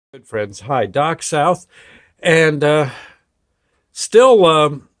Good friends. Hi, Doc South, and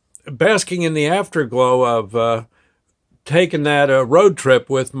still basking in the afterglow of taking that road trip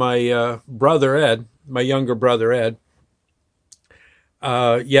with my brother Ed, my younger brother Ed,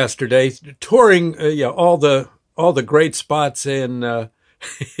 yesterday, touring all the great spots in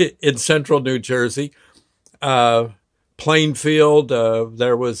in central New Jersey. Uh, Plainfield.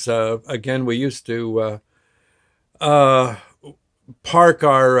 There was again. We used to uh, park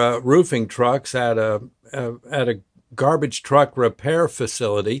our roofing trucks at a garbage truck repair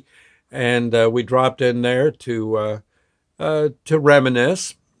facility, and we dropped in there to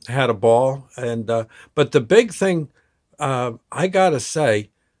reminisce, had a ball, and but the big thing, I gotta say,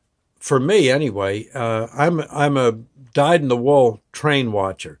 for me anyway, I'm a dyed in the wool train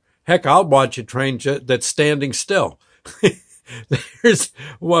watcher. Heck, I'll watch a train that's standing still. There's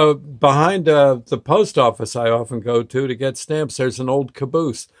well behind the post office I often go to get stamps. There's an old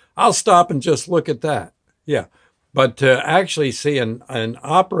caboose. I'll stop and just look at that. Yeah, but to actually see an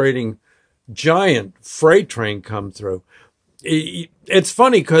operating giant freight train come through, it's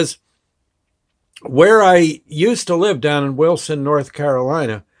funny because where I used to live down in Wilson, North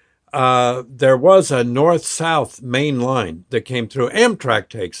Carolina, there was a north-south main line that came through. Amtrak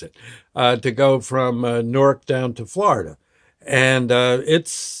takes it to go from Newark down to Florida, and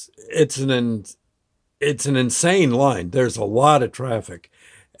it's an insane line. There's a lot of traffic,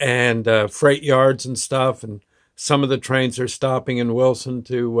 and freight yards and stuff, and some of the trains are stopping in Wilson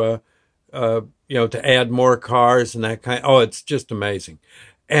to add more cars and that kind. Oh, it's just amazing,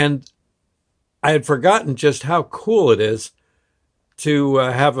 and I had forgotten just how cool it is to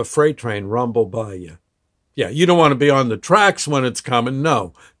have a freight train rumble by you. Yeah, you don't want to be on the tracks when it's coming.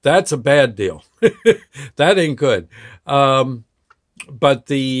 No, that's a bad deal. That ain't good.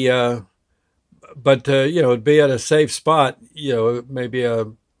 But it'd be at a safe spot, maybe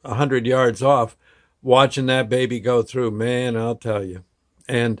 100 yards off, watching that baby go through. Man, I'll tell you.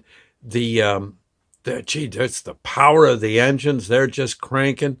 And that's the power of the engines. They're just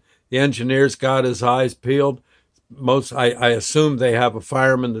cranking. The engineer's got his eyes peeled. I assume they have a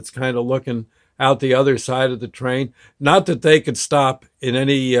fireman that's kind of looking out the other side of the train. Not that they could stop in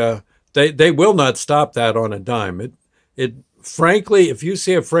any. They will not stop that on a dime. It frankly, if you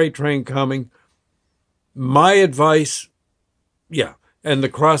see a freight train coming, my advice, yeah, and the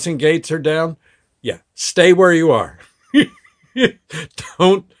crossing gates are down, yeah, stay where you are.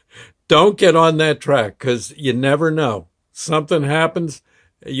 Don't get on that track because you never know. Something happens.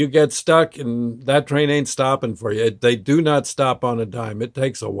 You get stuck and that train ain't stopping for you. They do not stop on a dime. It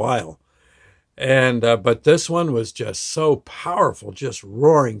takes a while. And but this one was just so powerful, just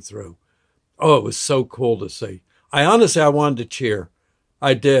roaring through. Oh, it was so cool to see. I wanted to cheer.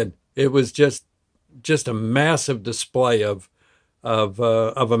 I did. It was just a massive display of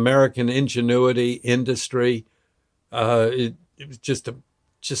American ingenuity, industry. It was just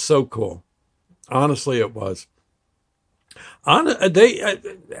so cool. Honestly, it was. And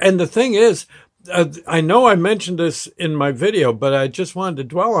the thing is, I know I mentioned this in my video, but I just wanted to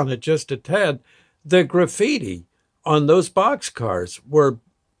dwell on it just a tad. The graffiti on those boxcars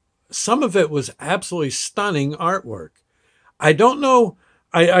some of it was absolutely stunning artwork. I don't know.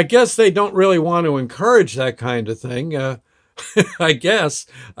 I guess they don't really want to encourage that kind of thing. I guess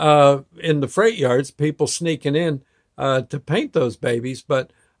in the freight yards, people sneaking in to paint those babies.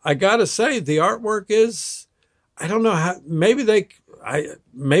 But I got to say, the artwork is. I don't know how. Maybe they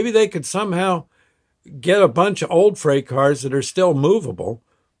could somehow get a bunch of old freight cars that are still movable,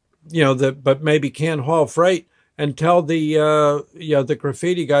 but maybe can't haul freight, and tell the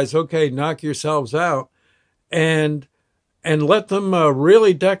graffiti guys, okay, knock yourselves out, and let them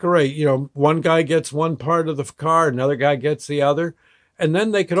really decorate. One guy gets one part of the car, another guy gets the other, and then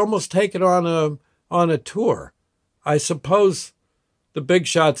they could almost take it on a tour. I suppose the big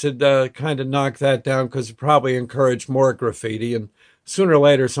shots had kind of knocked that down because it probably encouraged more graffiti, and sooner or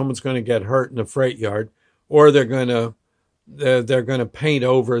later someone's going to get hurt in the freight yard, or they're going to paint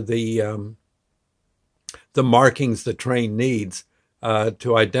over the markings the train needs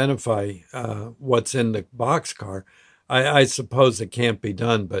to identify what's in the boxcar. I suppose it can't be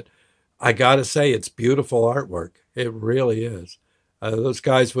done, but I got to say it's beautiful artwork. It really is. Those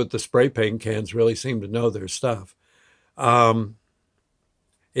guys with the spray paint cans really seem to know their stuff.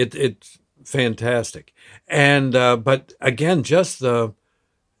 It's fantastic. And but again, just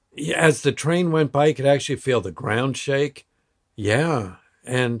as the train went by, you could actually feel the ground shake. Yeah.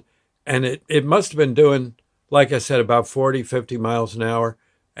 And it must have been doing, like I said, about 40, 50 miles an hour,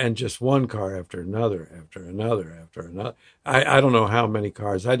 and just one car after another, after another, after another. I don't know how many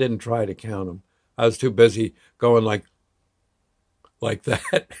cars. I didn't try to count them. I was too busy going like like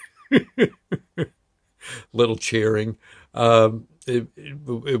that. Little cheering.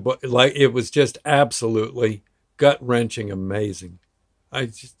 It was just absolutely gut-wrenching, amazing.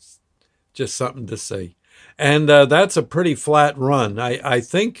 I just something to see. And that's a pretty flat run. I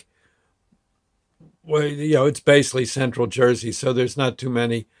think, well, it's basically central Jersey, so there's not too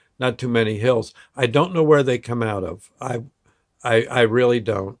many hills. I don't know where they come out of. I really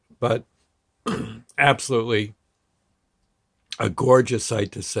don't. But absolutely a gorgeous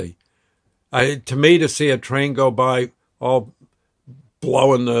sight to see. To me, to see a train go by all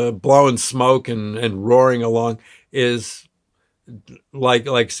blowing smoke and roaring along is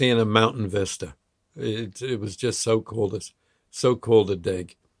like seeing a mountain vista. It was just so cool to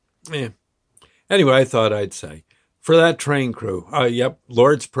dig. Yeah. Anyway, I thought I'd say for that train crew, yep,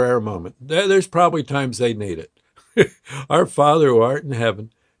 Lord's Prayer moment. There's probably times they need it. Our Father who art in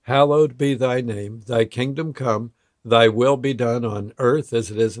heaven, hallowed be thy name. Thy kingdom come, thy will be done on earth as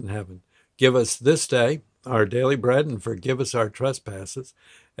it is in heaven. Give us this day our daily bread, and forgive us our trespasses,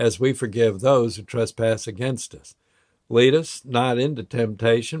 as we forgive those who trespass against us. Lead us not into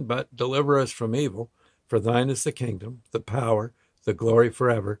temptation, but deliver us from evil. For thine is the kingdom, the power, the glory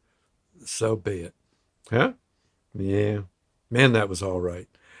forever. So be it. Huh? Yeah. Man, that was all right.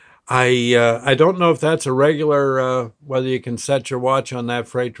 I don't know if that's a regular, whether you can set your watch on that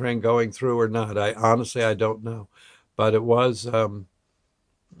freight train going through or not. I don't know. But it was...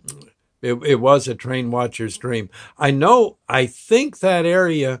 It was a train watcher's dream. I think that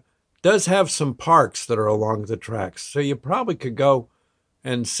area does have some parks that are along the tracks. So you probably could go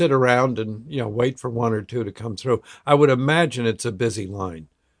and sit around and, wait for one or two to come through. I would imagine it's a busy line.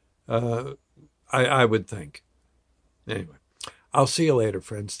 I would think. Anyway, I'll see you later,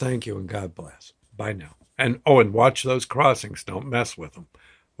 friends. Thank you and God bless. Bye now. And watch those crossings. Don't mess with them.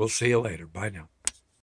 We'll see you later. Bye now.